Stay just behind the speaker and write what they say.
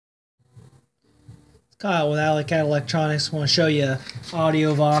Kyle with Alleycat Electronics. I want to show you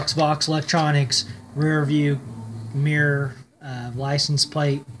audio Voxx Electronics rear view mirror license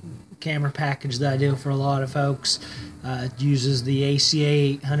plate camera package that I do for a lot of folks. It uses the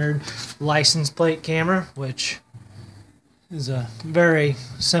ACA800 license plate camera, which is a very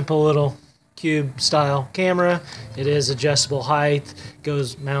simple little cube style camera. It is adjustable height,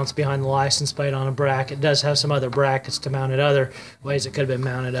 mounts behind the license plate on a bracket. It does have some other brackets to mount it other ways. It could have been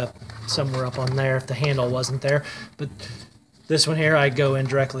mounted up somewhere up on there if the handle wasn't there, but this one here, I go in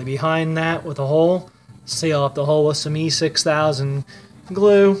directly behind that with a hole, seal up the hole with some E6000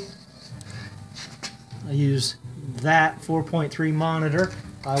 glue. I use that 4.3 monitor.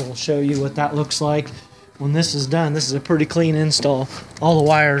 I will show you what that looks like when this is done. This is a pretty clean install. All the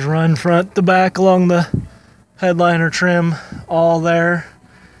wires run front to back along the headliner trim, all there.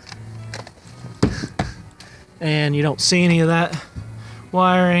 And you don't see any of that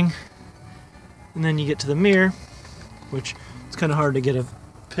wiring. And then you get to the mirror, which it's kind of hard to get a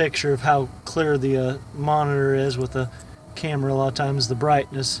picture of how clear the monitor is with the camera. A lot of times the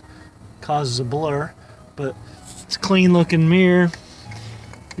brightness causes a blur, but it's a clean looking mirror.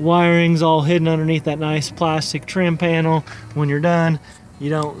 Wiring's all hidden underneath that nice plastic trim panel. When you're done, you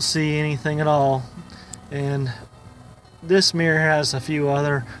don't see anything at all. And this mirror has a few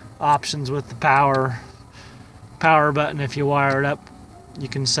other options with the power button. If you wire it up, you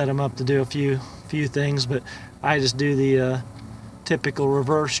can set them up to do a few things, but I just do the typical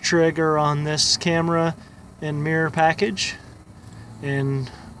reverse trigger on this camera and mirror package.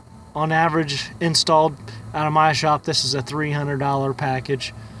 And on average, installed out of my shop, this is a $300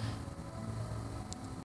 package.